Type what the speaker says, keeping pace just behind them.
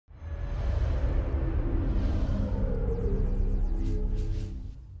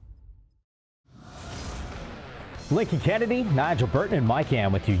Lincoln Kennedy, Nigel Burton, and Mike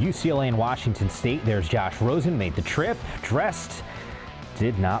Yam with you. UCLA and Washington State. There's Josh Rosen, made the trip, dressed,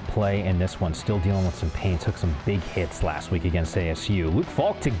 did not play in this one. Still dealing with some pain. Took some big hits last week against ASU. Luke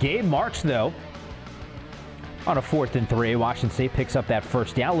Falk to Gabe March, though. On a 4th and 3, Washington State picks up that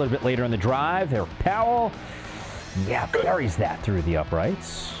first down a little bit later in the drive. There, Powell, buries that through the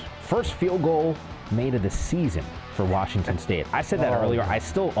uprights. First field goal made of the season for Washington State. I said that earlier. I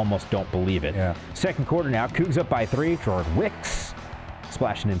still almost don't believe it. Yeah. Second quarter now. Cougs up by 3. Gerard Wicks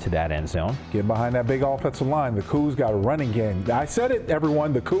splashing into that end zone. Get behind that big offensive line. The Cougs got a running game. I said it,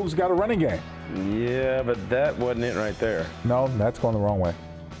 everyone. The Cougs got a running game. Yeah, but that wasn't it right there. No, that's going the wrong way.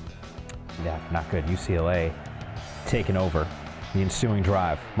 Yeah, not good. UCLA taking over the ensuing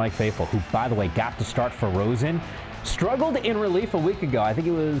drive. Mike Faithful, who, by the way, got to start for Rosen, struggled in relief a week ago. I think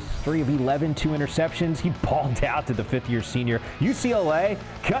it was 3 of 11, 2 interceptions. He balled out to the fifth-year senior. UCLA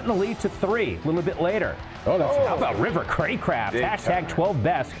cutting the lead to 3 a little bit later. How about River Craycraft? Hashtag 12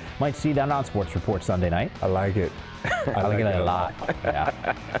 best. Might see that on Sports Report Sunday night. I like it. I like it a lot.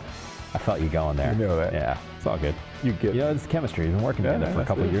 Yeah. I felt you going there. You know that. Yeah, it's all good. You get it. You know, it's chemistry. We've been working together for a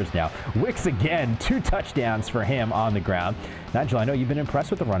couple of years now. Wicks again, 2 touchdowns for him on the ground. Nigel, I know you've been impressed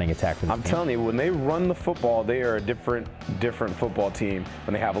with the running attack for this team. I'm telling you, when they run the football, they are a different football team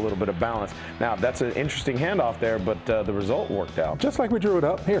when they have a little bit of balance. Now, that's an interesting handoff there, but the result worked out. Just like we drew it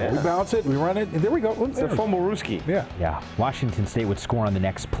up. Here, we bounce it, we run it, and there we go. It's a fumble-rooski. Yeah. Washington State would score on the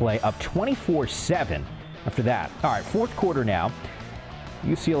next play, up 24-7 after that. All right, fourth quarter now.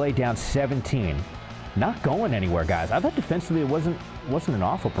 UCLA down 17. Not going anywhere, guys. I thought defensively it wasn't an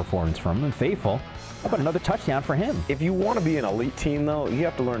awful performance from him. And Faithful, how about another touchdown for him? If you want to be an elite team, though, you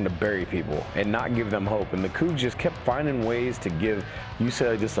have to learn to bury people and not give them hope. And the Cougs just kept finding ways to give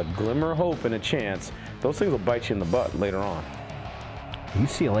UCLA just a glimmer of hope and a chance. Those things will bite you in the butt later on.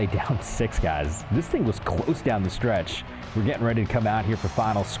 UCLA down 6, guys. This thing was close down the stretch. We're getting ready to come out here for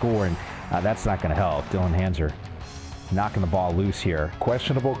final score, and that's not going to help. Dylan Hanser knocking the ball loose here.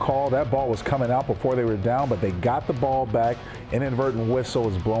 Questionable call. That ball was coming out before they were down, but they got the ball back. Inadvertent whistle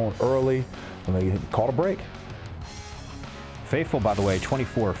was blown early, and they called a break. Faithful, by the way,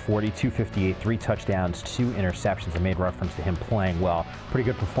 24 of 40, 258, 3 touchdowns, 2 interceptions. I made reference to him playing well. Pretty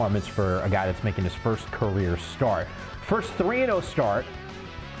good performance for a guy that's making his first career start. First 3-0 start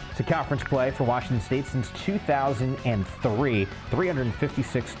to conference play for Washington State since 2003.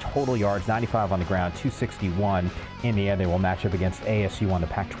 356 total yards, 95 on the ground, 261 in the air. They will match up against ASU on the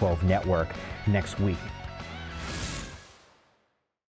Pac-12 Network next week.